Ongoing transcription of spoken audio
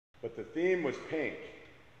But the theme was pink.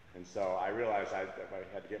 And so I realized I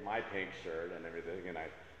had to get my pink shirt and everything, and I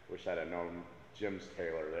wish I'd have known Jim's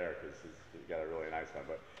tailor there, because he's got a really nice one.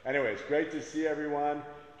 But anyway, it's great to see everyone,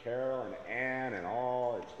 Carol and Ann and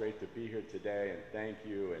all. It's great to be here today, and thank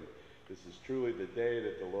you. And this is truly the day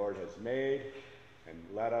that the Lord has made. And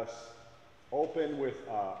let us open with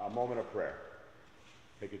a moment of prayer.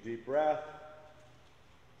 Take a deep breath,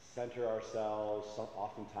 center ourselves.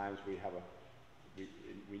 Oftentimes we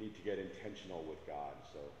need to get intentional with God,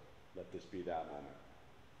 so let this be that moment.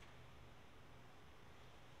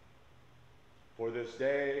 For this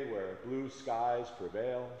day where blue skies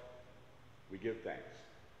prevail, we give thanks.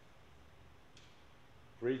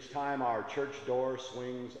 For each time our church door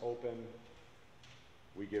swings open,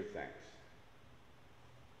 we give thanks.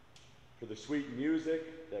 For the sweet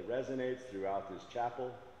music that resonates throughout this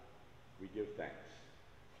chapel, we give thanks.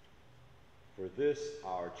 For this,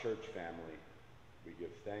 our church family, we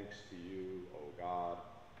give thanks to you, O God.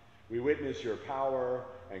 We witness your power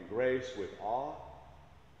and grace with awe.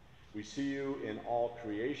 We see you in all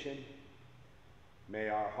creation. May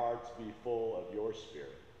our hearts be full of your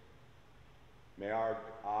spirit. May our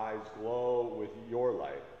eyes glow with your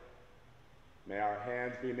light. May our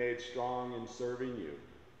hands be made strong in serving you.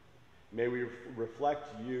 May we reflect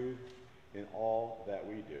you in all that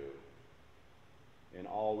we do. In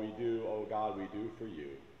all we do, O God, we do for you.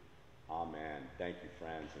 Amen. Thank you,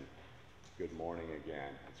 friends, and good morning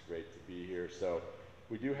again. It's great to be here. So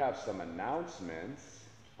we do have some announcements.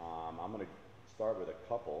 I'm going to start with a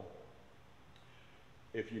couple.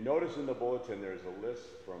 If you notice in the bulletin, there's a list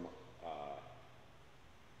from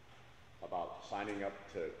about signing up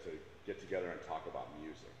to get together and talk about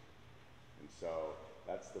music. And so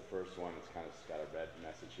that's the first one. It's kind of got a red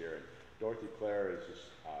message here. And Dorothy Claire is just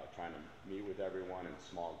trying to meet with everyone in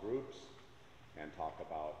small groups and talk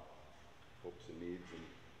about hopes and needs and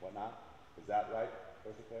whatnot. Is that right,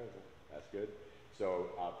 Dorothy Claire? That's good. So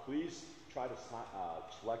please try to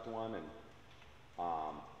select one,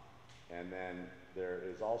 and then there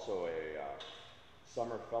is also a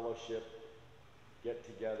summer fellowship get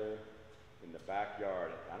together in the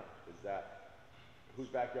backyard. Whose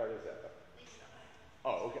backyard is that? Lisa.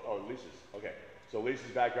 Oh, okay. Oh, Lisa's. Okay. So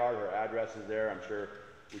Lisa's backyard, her address is there. I'm sure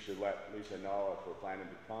we should let Lisa know if we're planning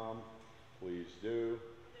to come. Please do.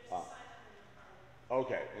 There's a sign up in the parlor.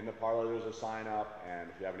 Okay, in the parlor there's a sign up, and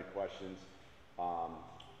if you have any questions.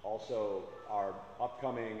 Also, our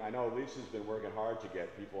upcoming, I know Lisa's been working hard to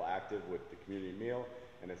get people active with the community meal,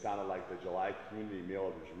 and it sounded like the July community meal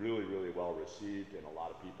was really, really well received, and a lot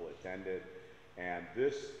of people attended. And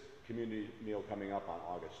this community meal coming up on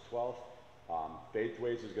August 12th,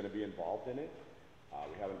 Faithways is going to be involved in it.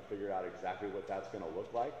 We haven't figured out exactly what that's going to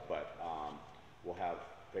look like, but we'll have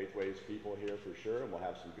Faithways people here for sure, and we'll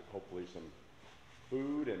have hopefully some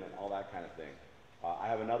food and all that kind of thing. I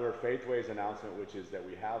have another Faithways announcement, which is that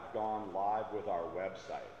we have gone live with our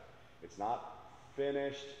website. It's not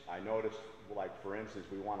finished. I noticed, like for instance,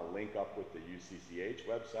 we want to link up with the UCCH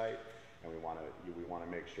website, and we want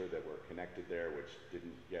to make sure that we're connected there, which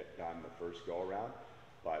didn't get done the first go around.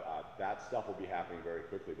 But that stuff will be happening very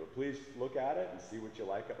quickly. But please look at it and see what you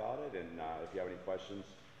like about it. And if you have any questions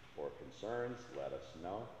or concerns, let us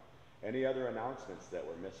know. Any other announcements that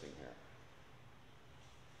we're missing here?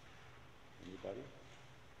 Anybody?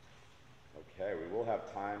 Okay, we will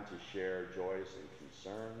have time to share joys and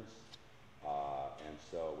concerns. And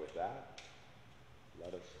so with that,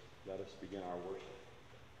 let us begin our worship.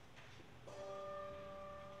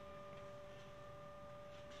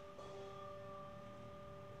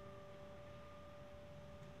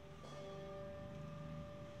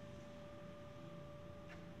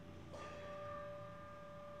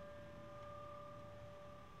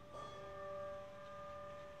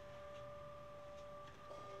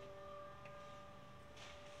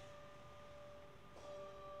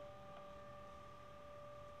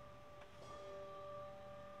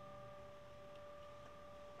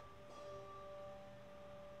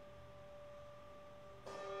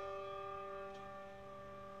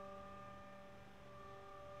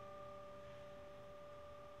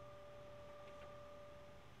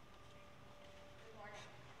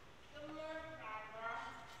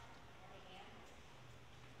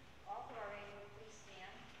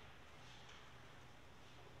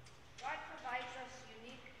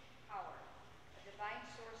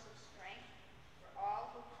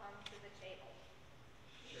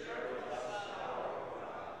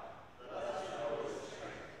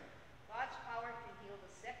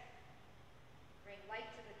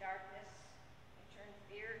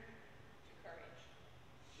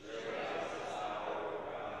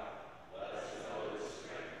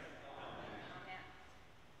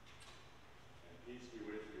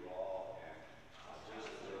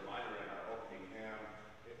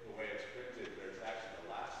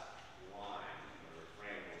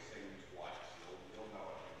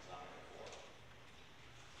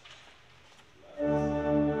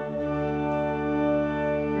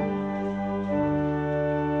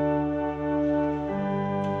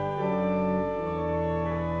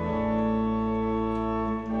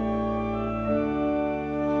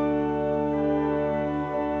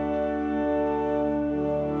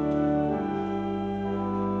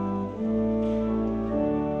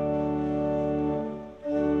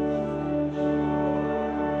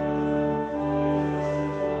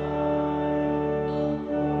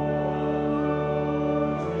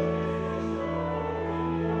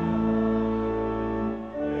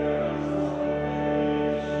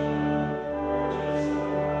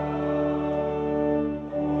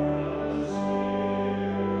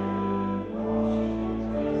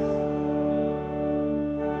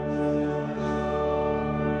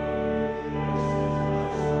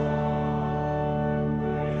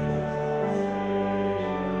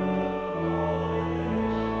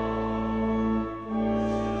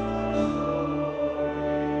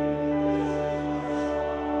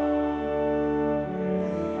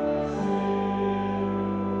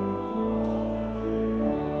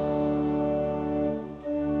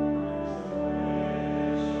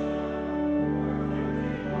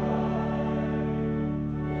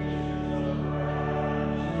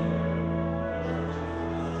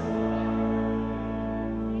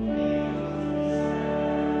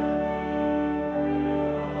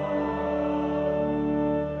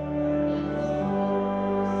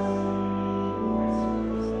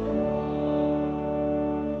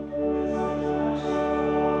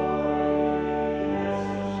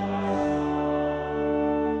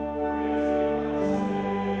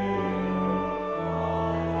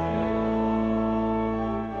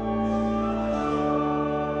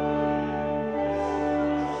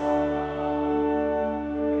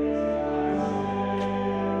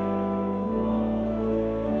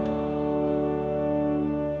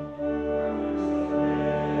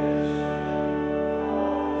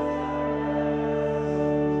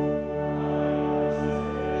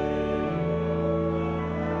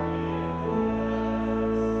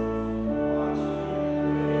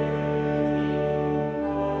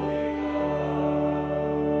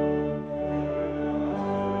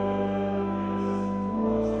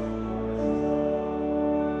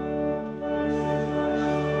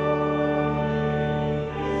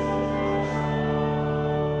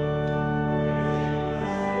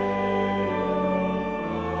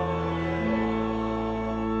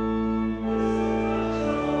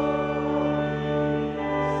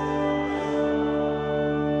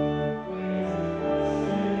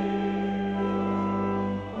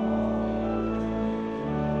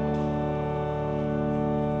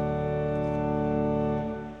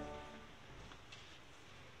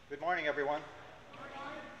 morning, everyone.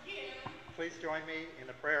 Please join me in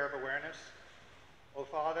the prayer of awareness. O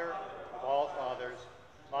Father of all fathers,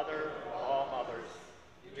 Mother of all mothers,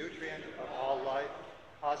 nutrient of all life,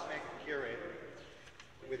 cosmic curator,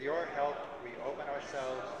 with your help we open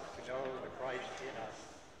ourselves to know the Christ in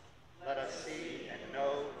us. Let us see and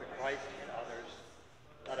know the Christ in others.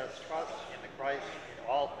 Let us trust in the Christ in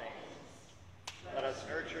all things. Let us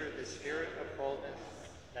nurture the spirit of boldness,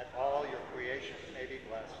 that all your creation may be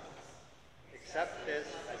blessed. Accept this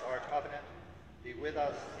as our covenant. Be with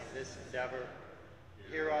us in this endeavor.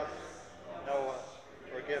 Hear us, know us,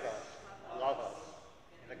 forgive us, love us.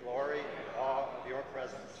 In the glory and awe of your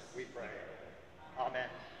presence, we pray. Amen.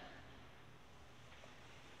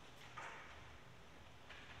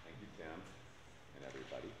 Thank you, Tim, and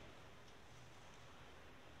everybody.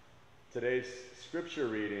 Today's scripture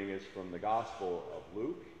reading is from the Gospel of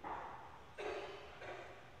Luke.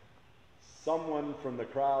 Someone from the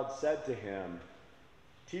crowd said to him,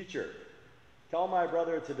 "Teacher, tell my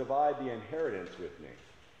brother to divide the inheritance with me."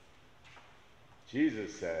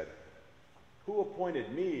 Jesus said, "Who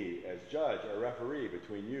appointed me as judge or referee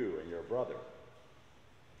between you and your brother?"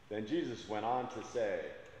 Then Jesus went on to say,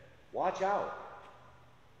 "Watch out.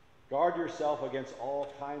 Guard yourself against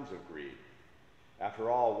all kinds of greed. After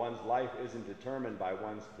all, one's life isn't determined by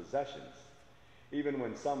one's possessions, even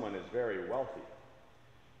when someone is very wealthy."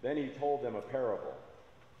 Then he told them a parable.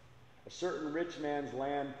 A certain rich man's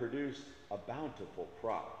land produced a bountiful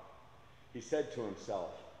crop. He said to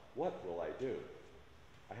himself, "What will I do?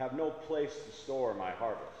 I have no place to store my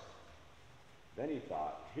harvest." Then he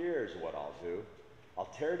thought, "Here's what I'll do. I'll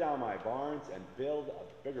tear down my barns and build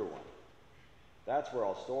a bigger one. That's where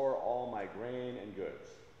I'll store all my grain and goods.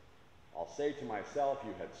 I'll say to myself,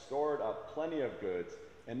 you had stored up plenty of goods,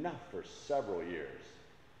 enough for several years.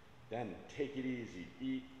 Then take it easy,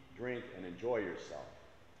 eat, drink, and enjoy yourself."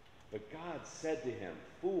 But God said to him,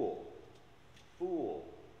 "Fool, fool,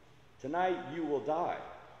 tonight you will die.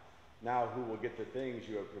 Now who will get the things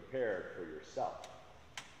you have prepared for yourself?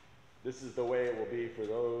 This is the way it will be for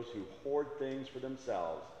those who hoard things for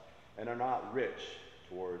themselves and are not rich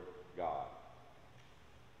toward God."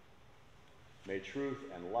 May truth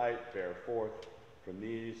and light bear forth from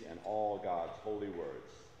these and all God's holy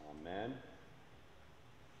words. Amen.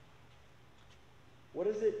 What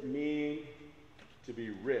does it mean to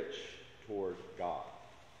be rich toward God?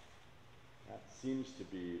 That seems to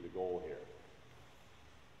be the goal here.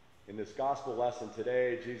 In this gospel lesson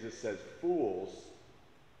today, Jesus says, "Fools,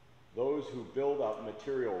 those who build up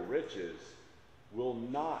material riches, will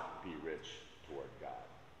not be rich toward God."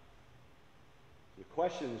 The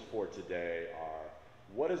questions for today are,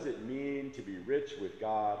 what does it mean to be rich with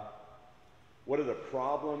God? What are the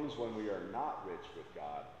problems when we are not rich with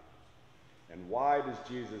God? And why does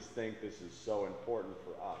Jesus think this is so important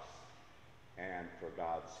for us and for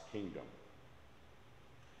God's kingdom?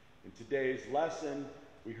 In today's lesson,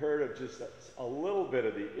 we heard of just a little bit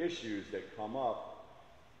of the issues that come up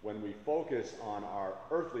when we focus on our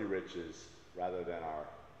earthly riches rather than our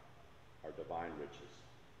divine riches.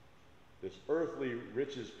 This earthly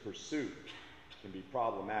riches pursuit can be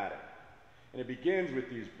problematic. And it begins with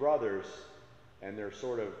these brothers and their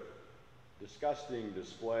sort of disgusting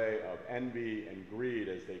display of envy and greed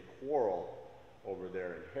as they quarrel over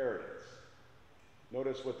their inheritance.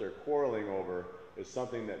 Notice what they're quarreling over is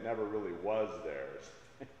something that never really was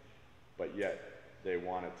theirs, but yet they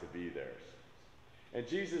want it to be theirs. And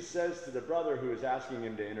Jesus says to the brother who is asking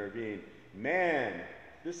him to intervene, "Man,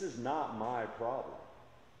 this is not my problem."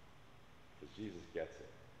 Because Jesus gets it.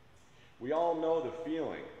 We all know the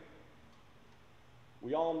feeling.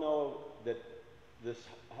 We all know that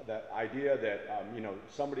that idea that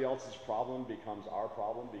somebody else's problem becomes our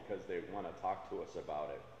problem because they want to talk to us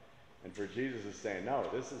about it. And for Jesus is saying, no,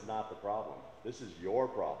 this is not the problem. This is your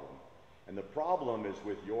problem. And the problem is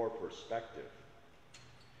with your perspective.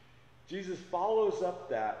 Jesus follows up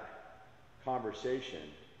that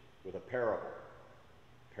conversation with a parable.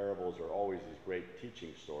 Parables are always these great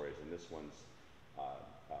teaching stories, and this one's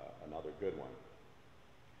another good one.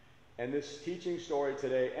 And this teaching story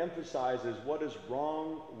today emphasizes what is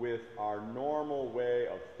wrong with our normal way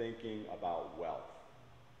of thinking about wealth.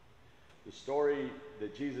 The story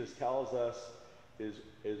that Jesus tells us is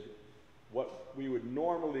what we would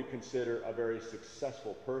normally consider a very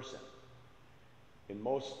successful person. In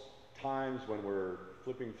most times when we're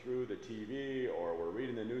flipping through the TV or we're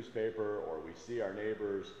reading the newspaper or we see our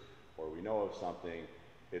neighbors or we know of something,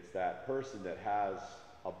 it's that person that has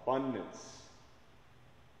abundance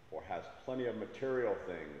or has plenty of material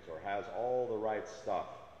things or has all the right stuff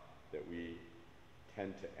that we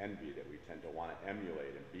tend to envy, that we tend to want to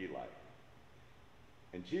emulate and be like.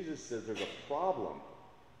 And Jesus says there's a problem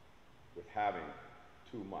with having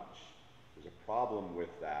too much. There's a problem with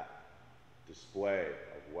that display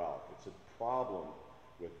of wealth. It's a problem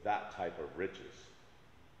with that type of riches.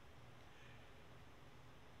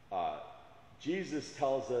 Jesus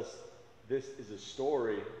tells us this is a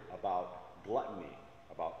story about gluttony,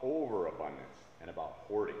 about overabundance, and about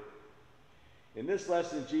hoarding. In this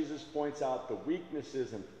lesson, Jesus points out the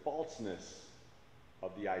weaknesses and falseness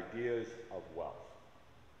of the ideas of wealth.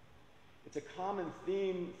 It's a common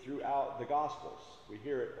theme throughout the Gospels. We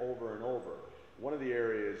hear it over and over. One of the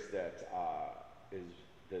areas that's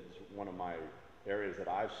one of my areas that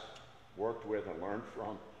I've worked with and learned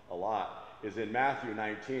from a lot is in Matthew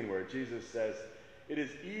 19, where Jesus says, "It is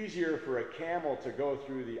easier for a camel to go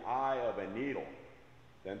through the eye of a needle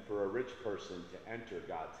than for a rich person to enter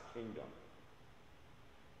God's kingdom."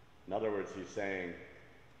 In other words, he's saying,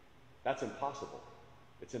 that's impossible.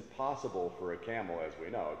 It's impossible for a camel, as we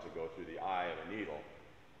know, to go through the eye of a needle.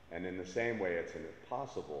 And in the same way, it's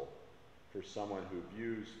impossible for someone who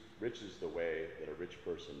views riches the way that a rich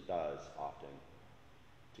person does often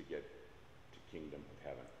to get to kingdom of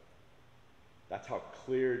heaven. That's how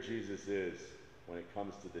clear Jesus is when it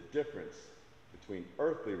comes to the difference between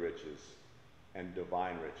earthly riches and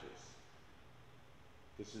divine riches.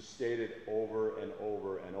 This is stated over and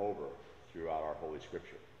over and over throughout our Holy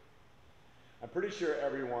Scripture. I'm pretty sure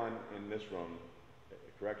everyone in this room,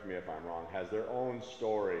 correct me if I'm wrong, has their own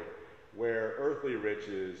story where earthly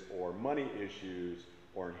riches or money issues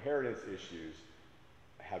or inheritance issues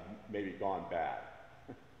have maybe gone bad,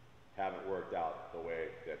 haven't worked out the way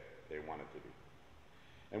that they wanted to be.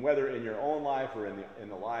 And whether in your own life or in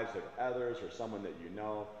the lives of others or someone that you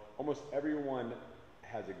know, almost everyone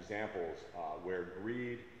has examples where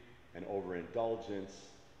greed and overindulgence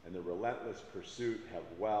and the relentless pursuit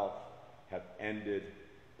of wealth have ended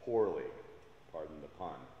poorly, pardon the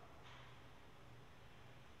pun.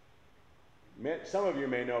 Some of you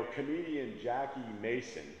may know comedian Jackie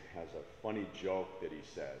Mason has a funny joke that he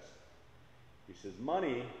says. He says,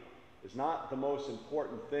 "Money is not the most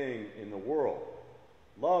important thing in the world.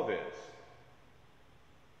 Love is."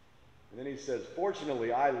 And then he says,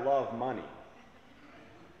 "Fortunately, I love money."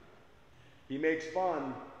 He makes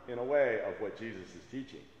fun, in a way, of what Jesus is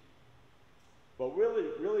teaching. But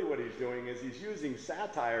really what he's doing is he's using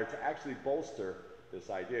satire to actually bolster this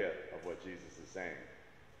idea of what Jesus is saying.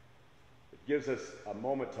 It gives us a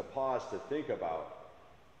moment to pause to think about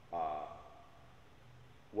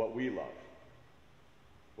what we love,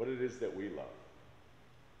 what it is that we love.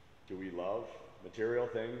 Do we love material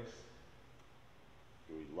things?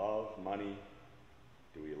 Do we love money?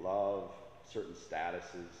 Do we love certain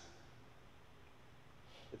statuses?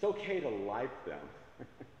 It's okay to like them.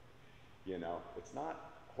 You know, it's not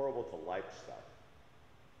horrible to like stuff.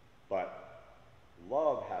 But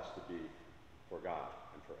love has to be for God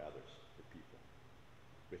and for others, for people.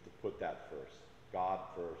 We have to put that first. God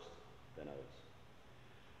first, then others.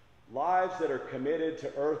 Lives that are committed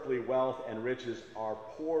to earthly wealth and riches are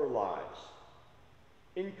poor lives,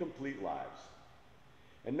 incomplete lives.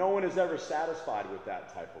 And no one is ever satisfied with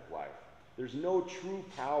that type of life. There's no true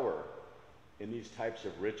power in these types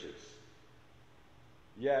of riches.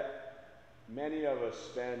 Yet, many of us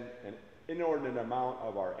spend an inordinate amount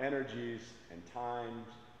of our energies and times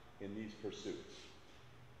in these pursuits.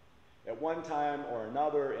 At one time or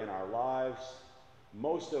another in our lives,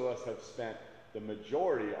 most of us have spent the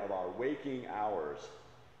majority of our waking hours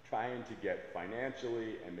trying to get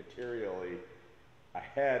financially and materially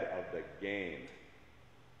ahead of the game.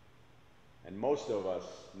 And most of us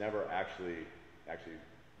never actually,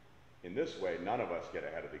 in this way, none of us get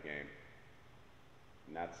ahead of the game.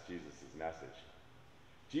 And that's Jesus' message.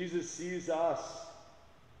 Jesus sees us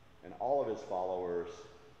and all of his followers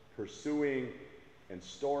pursuing and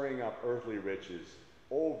storing up earthly riches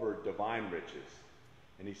over divine riches.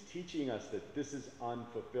 And he's teaching us that this is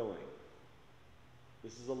unfulfilling.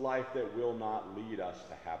 This is a life that will not lead us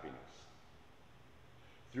to happiness.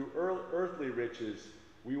 Through earthly riches,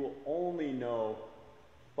 we will only know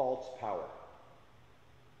false power.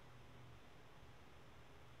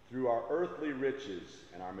 Through our earthly riches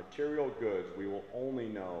and our material goods, we will only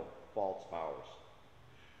know false powers.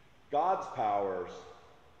 God's powers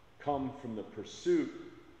come from the pursuit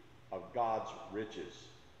of God's riches.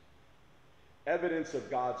 Evidence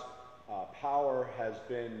of God's power has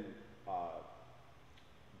been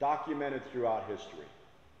documented throughout history.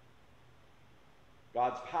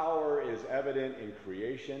 God's power is evident in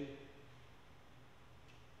creation.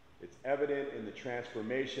 It's evident in the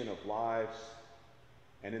transformation of lives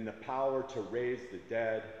and in the power to raise the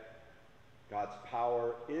dead. God's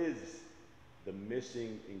power is the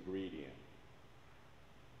missing ingredient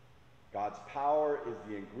God's power is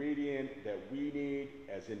the ingredient that we need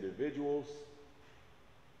as individuals.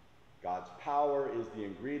 God's power is the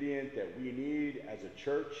ingredient that we need as a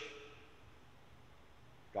church.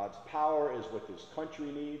 God's power is what this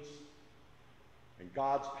country needs. And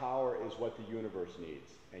God's power is what the universe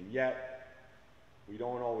needs. And yet, we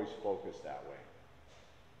don't always focus that way.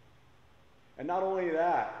 And not only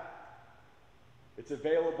that, it's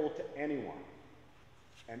available to anyone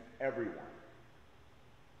and everyone.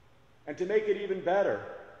 And to make it even better,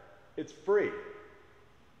 it's free. You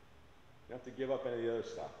don't have to give up any of the other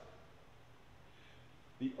stuff.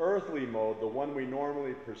 The earthly mode, the one we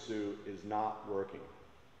normally pursue, is not working.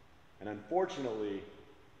 And unfortunately,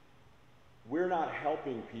 we're not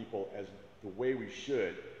helping people as the way we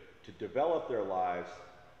should to develop their lives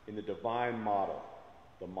in the divine model,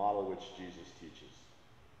 the model which Jesus teaches.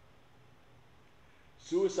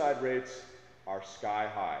 Suicide rates are sky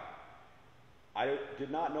high. I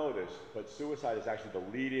did not know this, but suicide is actually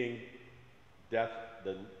the leading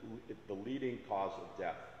leading cause of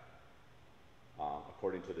death,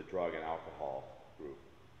 according to the drug and alcohol group.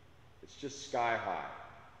 It's just sky high.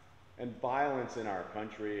 And violence in our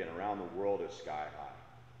country and around the world is sky high.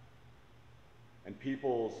 And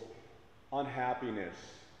people's unhappiness,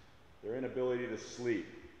 their inability to sleep,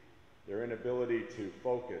 their inability to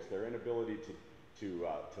focus, their inability to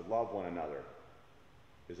love one another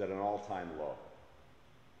is at an all-time low.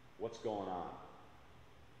 What's going on?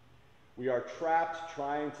 We are trapped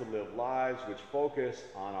trying to live lives which focus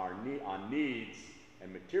on needs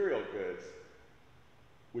and material goods,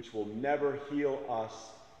 which will never heal us,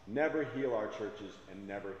 never heal our churches, and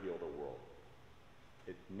never heal the world.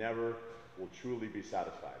 It never will truly be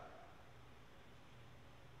satisfied.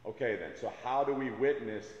 Okay then, so how do we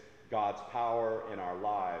witness God's power in our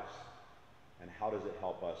lives, and how does it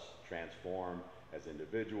help us transform as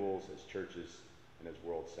individuals, as churches, and as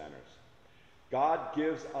world centers? God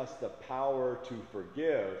gives us the power to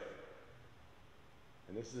forgive,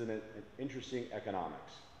 and this is an interesting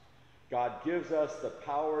economics. God gives us the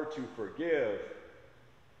power to forgive,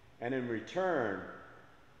 and in return,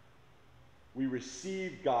 we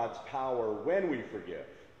receive God's power when we forgive.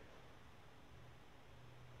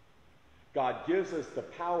 God gives us the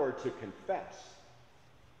power to confess,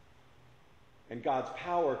 and God's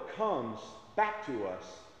power comes back to us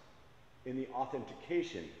in the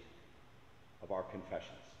authentication of our confessions.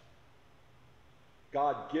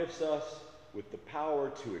 God gifts us with the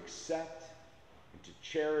power to accept and to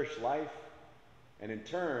cherish life, and in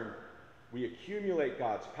turn, we accumulate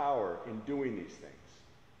God's power in doing these things.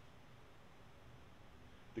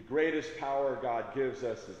 The greatest power God gives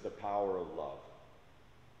us is the power of love.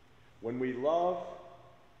 When we love,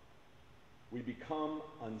 we become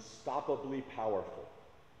unstoppably powerful.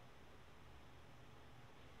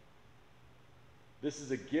 This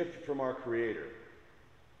is a gift from our Creator.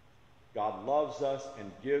 God loves us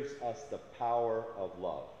and gives us the power of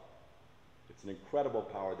love. It's an incredible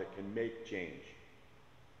power that can make change.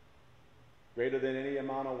 Greater than any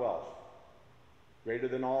amount of wealth, greater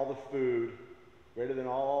than all the food, greater than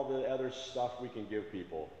all the other stuff we can give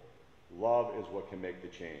people. Love is what can make the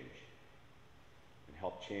change and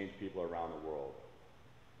help change people around the world,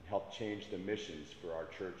 and help change the missions for our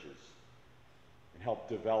churches, and help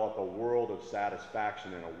develop a world of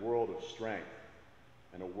satisfaction and a world of strength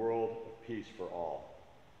and a world of peace for all.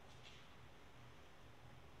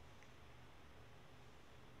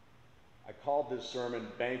 I called this sermon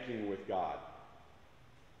Banking with God.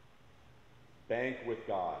 Bank with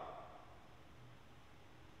God.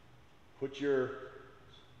 Put your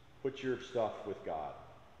stuff with God.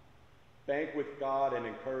 Bank with God and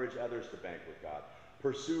encourage others to bank with God.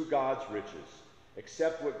 Pursue God's riches.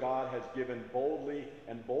 Accept what God has given boldly,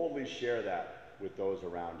 and boldly share that with those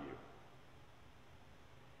around you.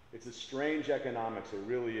 It's a strange economics, it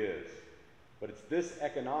really is. But it's this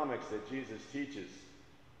economics that Jesus teaches,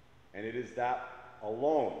 and it is that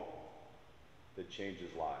alone that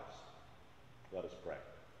changes lives. Let us pray.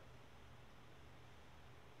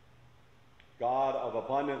 God of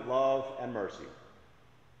abundant love and mercy,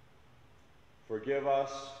 forgive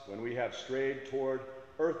us when we have strayed toward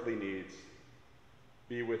earthly needs.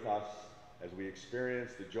 Be with us as we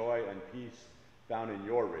experience the joy and peace found in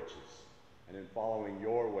your riches and in following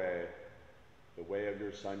your way, the way of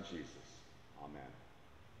your Son, Jesus. Amen.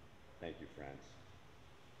 Thank you, friends.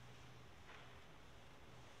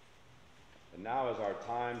 And now is our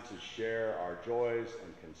time to share our joys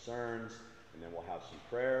and concerns, and then we'll have some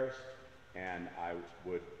prayers. And I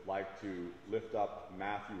would like to lift up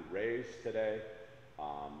Matthew Reyes today.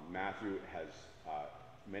 Matthew has,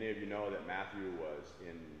 many of you know that Matthew was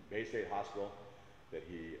in Bay State Hospital, that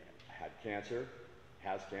he had cancer,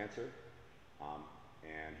 has cancer,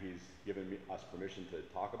 And he's given us permission to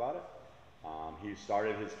talk about it. He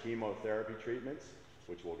started his chemotherapy treatments,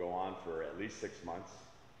 which will go on for at least 6 months.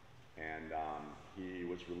 And he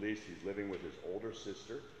was released. He's living with his older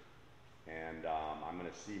sister. And I'm going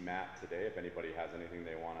to see Matt today if anybody has anything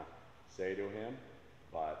they want to say to him.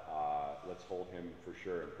 But let's hold him for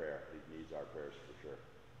sure in prayer. He needs our prayers for sure.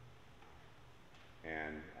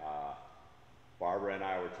 And Barbara and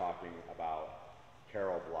I were talking about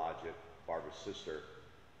Carol Blodgett, Barbara's sister,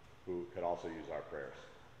 who could also use our prayers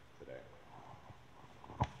today.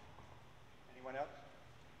 Anyone else?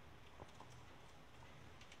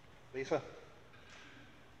 Lisa?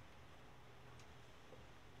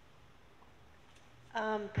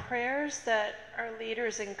 Prayers that our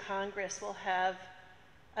leaders in Congress will have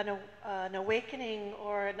an awakening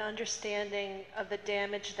or an understanding of the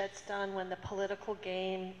damage that's done when the political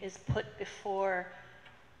game is put before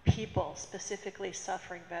people, specifically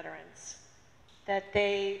suffering veterans.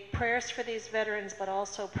 Prayers for these veterans, but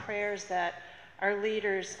also prayers that our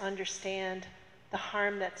leaders understand the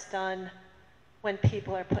harm that's done when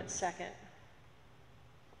people are put second.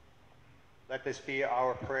 Let this be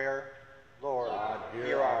our prayer. Lord, God,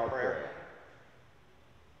 hear our prayer.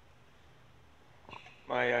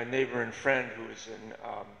 My neighbor and friend who was in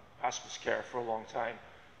hospice care for a long time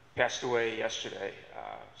passed away yesterday,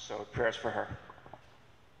 so prayers for her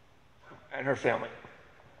and her family.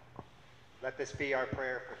 Let this be our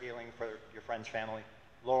prayer for healing for your friend's family.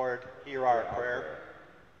 Lord, hear our prayer.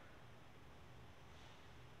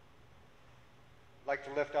 I'd like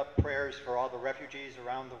to lift up prayers for all the refugees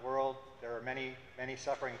around the world. There are many, many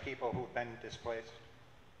suffering people who've been displaced.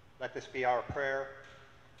 Let this be our prayer.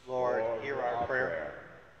 Lord, hear our prayer.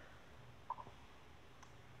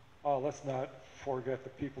 Let's not forget the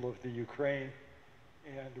people of the Ukraine.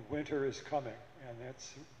 And winter is coming, and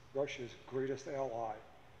that's Russia's greatest ally.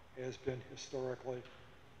 Has been historically,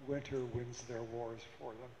 winter wins their wars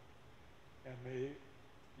for them. And may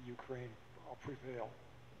Ukraine prevail,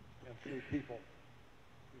 and free people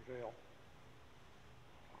prevail.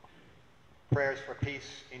 Prayers for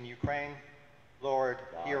peace in Ukraine. Lord,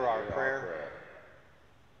 hear our prayer.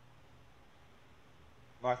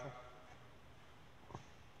 Martha?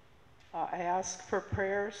 I ask for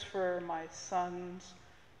prayers for my son's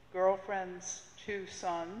girlfriend's 2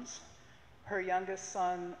 sons. Her youngest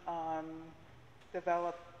son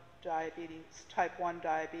developed diabetes, type 1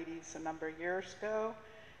 diabetes, a number of years ago.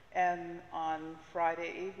 And on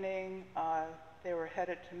Friday evening, they were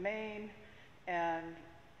headed to Maine, and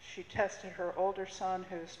she tested her older son,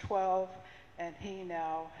 who's 12, and he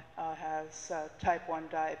now has type 1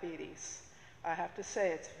 diabetes. I have to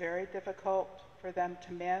say it's very difficult for them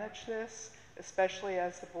to manage this, especially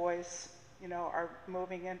as the boys, are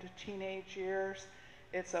moving into teenage years.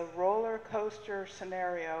 It's a roller coaster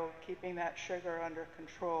scenario, keeping that sugar under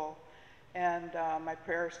control. And my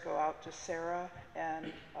prayers go out to Sarah,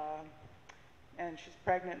 and she's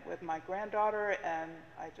pregnant with my granddaughter, and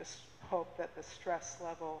I just hope that the stress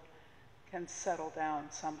level can settle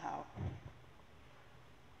down somehow.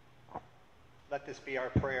 Let this be our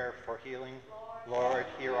prayer for healing. Lord,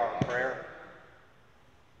 hear our prayer.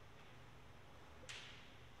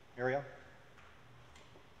 Miriam?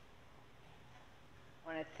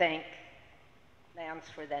 I want to thank Lance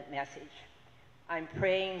for that message. I'm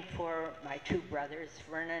praying for my 2 brothers,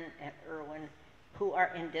 Vernon and Erwin, who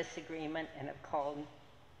are in disagreement and have called,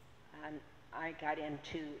 and I got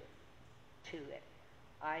into it.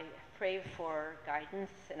 I pray for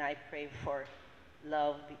guidance, and I pray for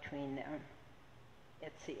love between them.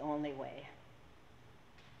 It's the only way.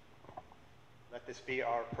 Let this be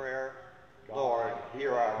our prayer. Lord,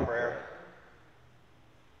 hear our prayer.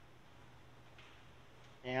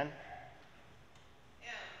 Anne?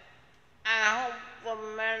 I hope the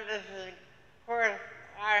medicine for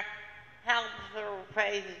our health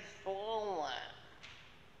surveys full.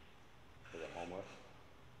 For the homeless.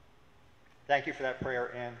 Thank you for that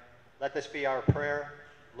prayer, Anne. Let this be our prayer.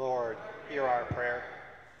 Lord, hear our prayer.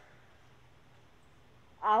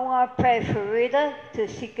 I want to pray for Rita till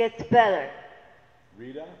she gets better.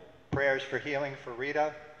 Rita? Prayers for healing for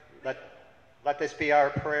Rita. Let this be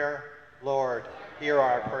our prayer. Lord, hear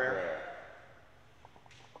our prayer.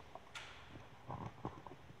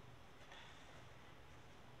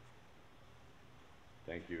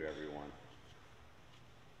 Thank you, everyone.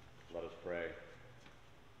 Let us pray.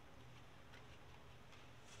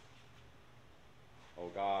 Oh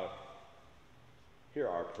God, hear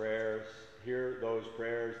our prayers. Hear those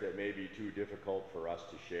prayers that may be too difficult for us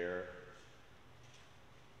to share.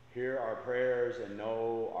 Hear our prayers and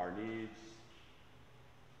know our needs.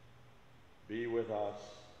 Be with us.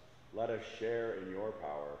 Let us share in your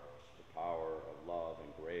power to power, of love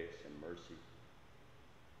and grace and mercy.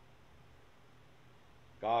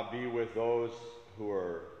 God, be with those who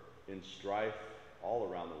are in strife all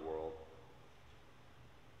around the world.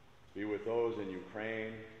 Be with those in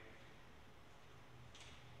Ukraine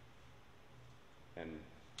and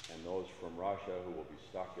those from Russia who will be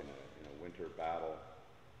stuck in a winter battle.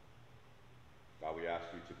 God, we ask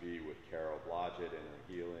you to be with Carol Blodgett in her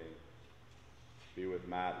healing. Be with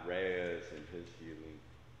Matt Reyes in his healing.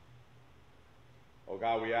 Oh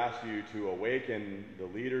God, we ask you to awaken the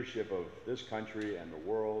leadership of this country and the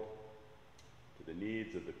world to the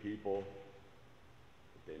needs of the people,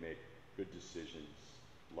 that they make good decisions,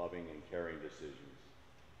 loving and caring decisions.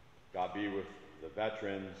 God, be with the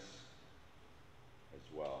veterans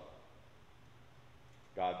as well.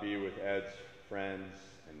 God, be with Ed's friends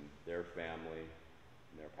and their family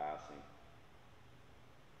and their passing.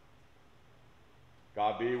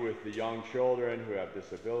 God, be with the young children who have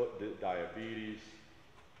diabetes,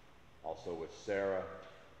 also with Sarah.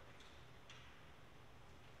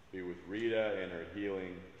 Be with Rita in her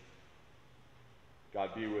healing.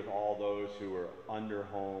 God, be with all those who are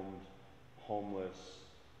underhomed, homeless,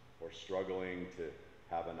 or struggling to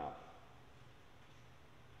have enough.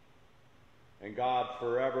 And God,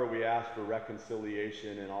 forever we ask for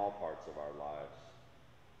reconciliation in all parts of our lives.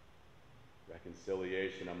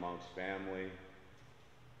 Reconciliation amongst family.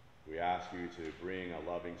 We ask you to bring a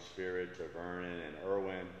loving spirit to Vernon and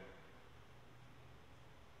Erwin,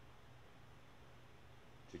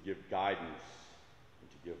 to give guidance and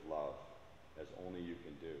to give love as only you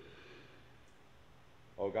can do.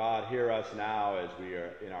 Oh God, hear us now as we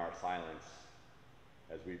are in our silence,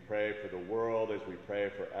 as we pray for the world, as we pray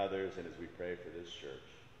for others, and as we pray for this church.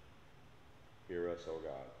 Hear us, oh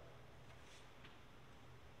God.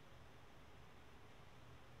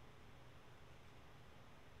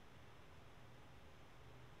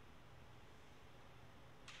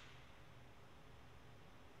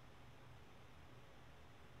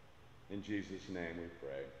 In Jesus' name we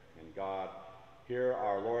pray. And God, hear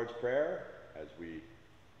our Lord's Prayer as we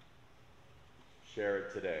share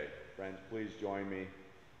it today. Friends, please join me.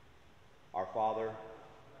 Our Father,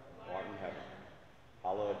 who art in heaven,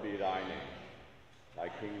 hallowed be thy name. Thy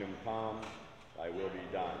kingdom come, thy will be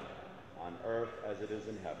done, on earth as it is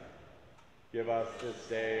in heaven. Give us this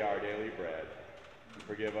day our daily bread, and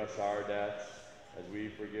forgive us our debts as we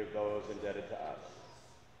forgive those indebted to us.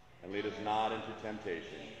 And lead us not into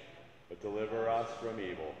temptation, but deliver us from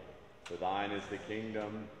evil. For thine is the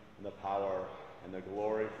kingdom, and the power, and the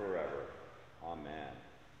glory forever. Amen.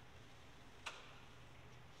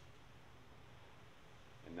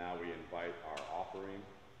 And now we invite our offering.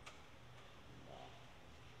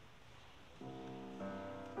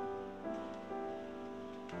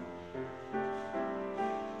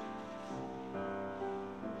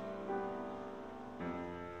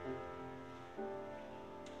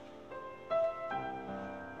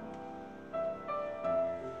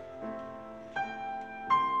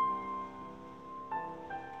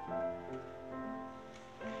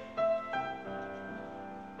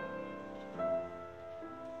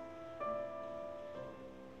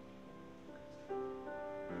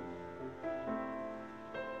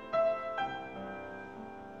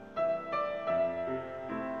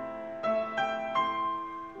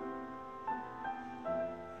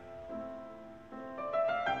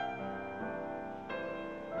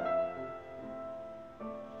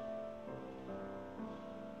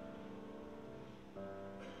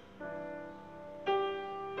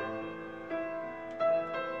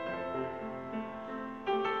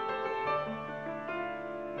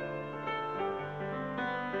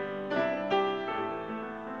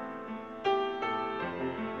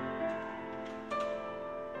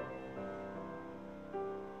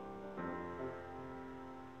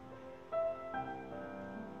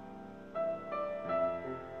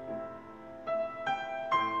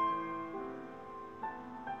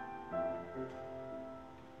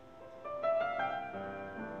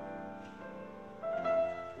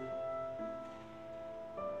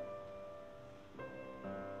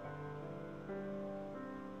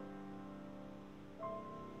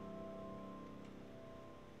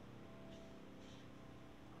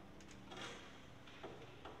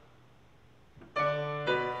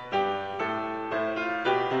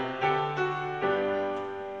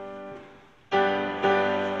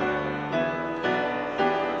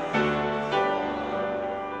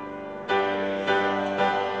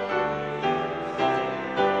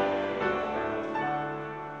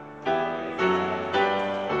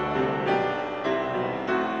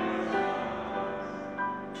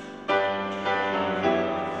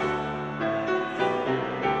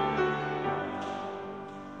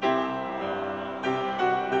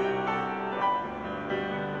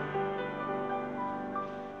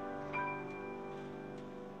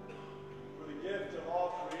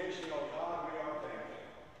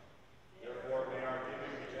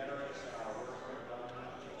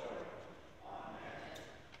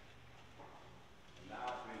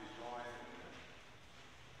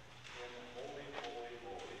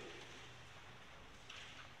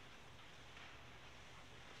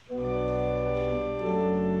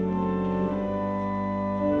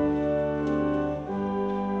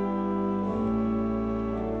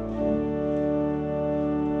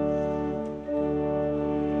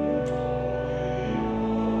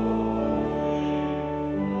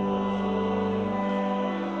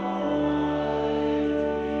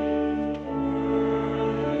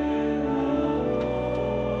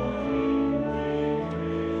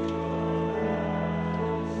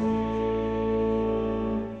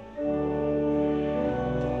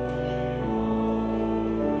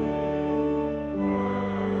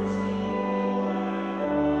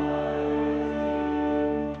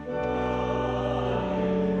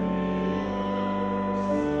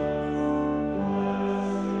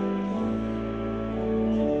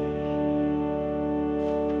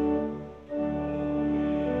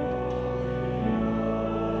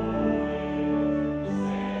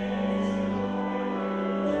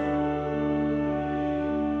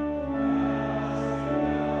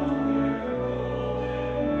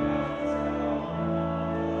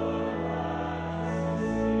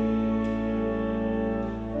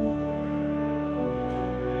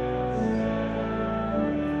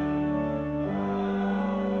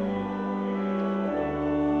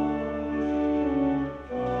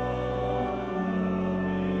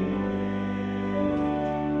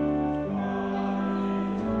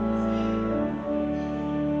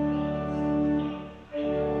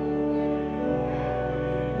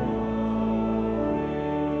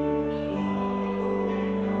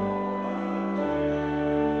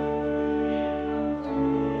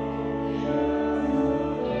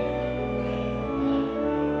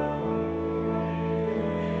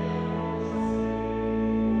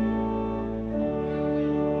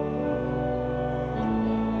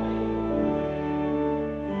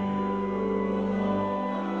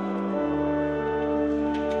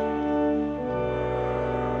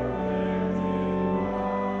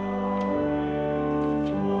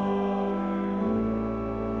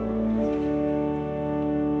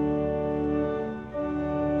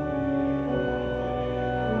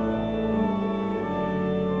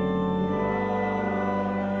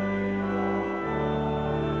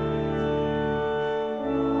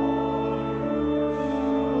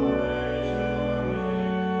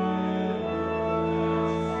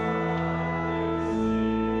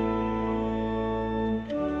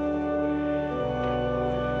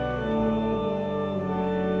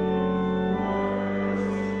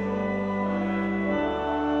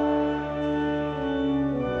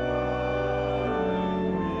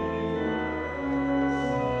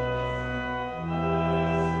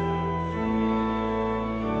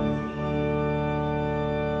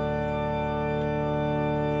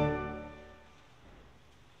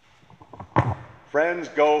 Friends,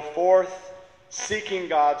 go forth, seeking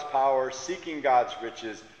God's power, seeking God's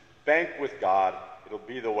riches. Bank with God. It'll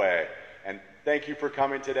be the way. And thank you for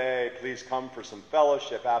coming today. Please come for some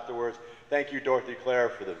fellowship afterwards. Thank you, Dorothy Claire,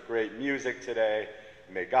 for the great music today.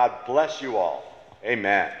 May God bless you all.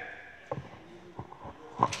 Amen.